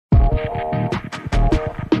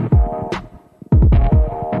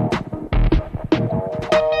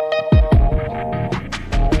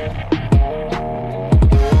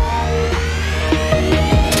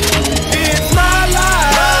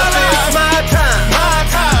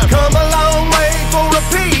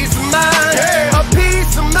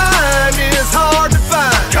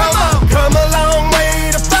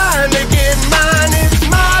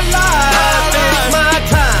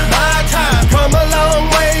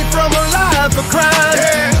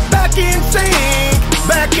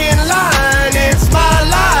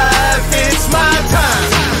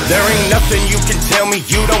You can tell me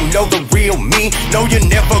you don't know the real me. No, you're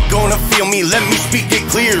never gonna feel me, let me speak it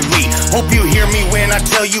clearly. Hope you hear me when I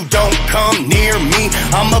tell you don't come near me.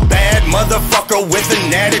 I'm a bad motherfucker with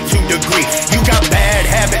an attitude degree. You got bad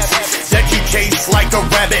habits that you chase like a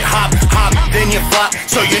rabbit. Hop, hop, then you flop,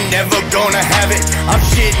 so you're never gonna have it. I'm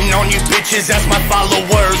shitting on you bitches as my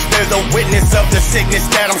followers. They're the witness of the sickness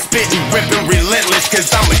that I'm spitting, ripping relentless,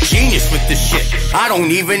 cause I'm a genius with this shit. I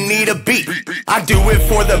don't even need a beat, I do it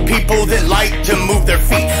for the people that like to move their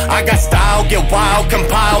feet. I got style, get wild,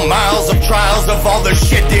 compile miles of trials of all the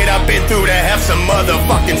shit that I've been through to have some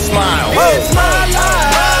motherfucking smile. It's my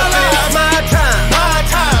life, it's my time, my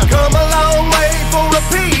time. Come a long way for a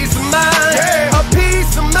peace of mind. Yeah. A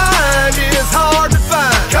peace of mind is hard to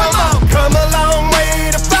find. Come on, come a long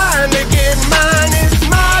way to find it. Get mine. It's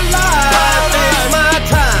my life, it's my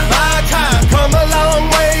time, my time. Come a long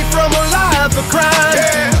way from a life of crime.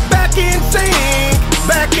 Yeah. Back in sync,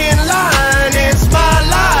 back in line. It's my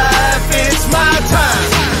life, it's my time.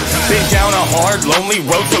 Been down a hard, lonely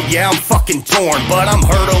road, so yeah, I'm fucking torn. But I'm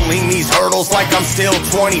hurdling these hurdles like I'm still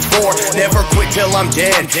 24. Never quit till I'm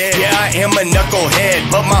dead. Yeah, I am a knucklehead,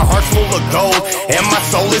 but my heart's full of gold, and my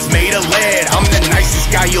soul is made of lead. I'm the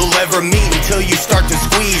nicest guy you'll ever meet until you start to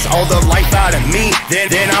squeeze all the life out of me.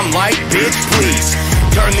 Then I'm like, bitch, please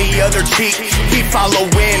turn the other cheek, keep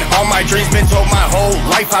following all my dreams. Been told my whole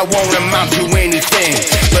life I won't amount to anything,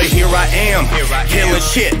 but here I am, killing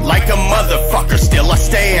shit like a motherfucker. Still I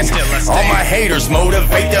stand. All my haters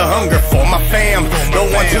motivate the hunger for my fam. The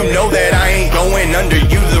ones who know that I ain't going under.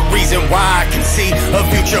 You the reason why I can see a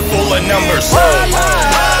future full of numbers. My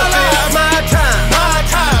life, my time, my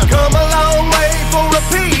time. Come a long way for a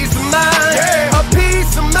peace of mind. Yeah. A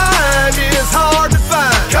peace of mind is hard to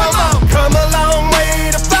find. Come on, come a long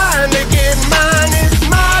way to find it. Get mine. It's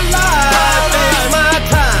my life, it's my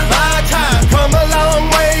time, my time. Come a long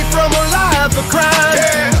way from a life of crime.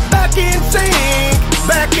 Yeah. Back in sync,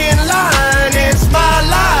 back in line. It's my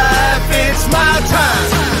life, it's my time.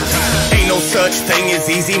 Ain't no such thing as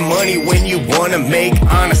easy money when you wanna make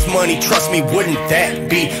honest money. Trust me, wouldn't that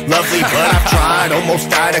be lovely? But I've tried, almost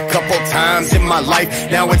died a couple times in my life.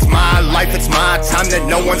 Now it's my life, it's my time that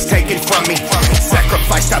no one's taking from me.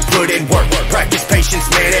 Sacrificed, I put in work, practice patience,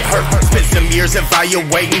 man, it hurt. Spent some years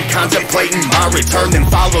evaluating, contemplating my return, then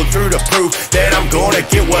followed through to prove that I'm gonna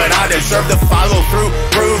get what I deserve. The follow through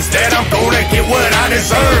proves that I'm gonna get what I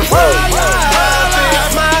deserve. My life,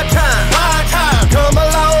 it's my time, my time. Come a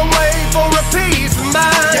long way for a peace of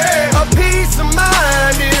mind. Yeah. A peace of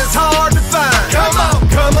mind is hard to find. Come on,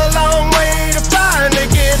 come a long way to find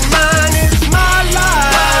it. Get mine. It's my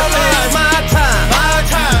life, it's my time, my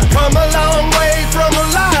time. Come a long way from a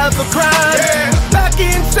life of crime. Yeah. Back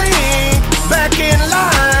in sync, back in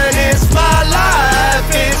line.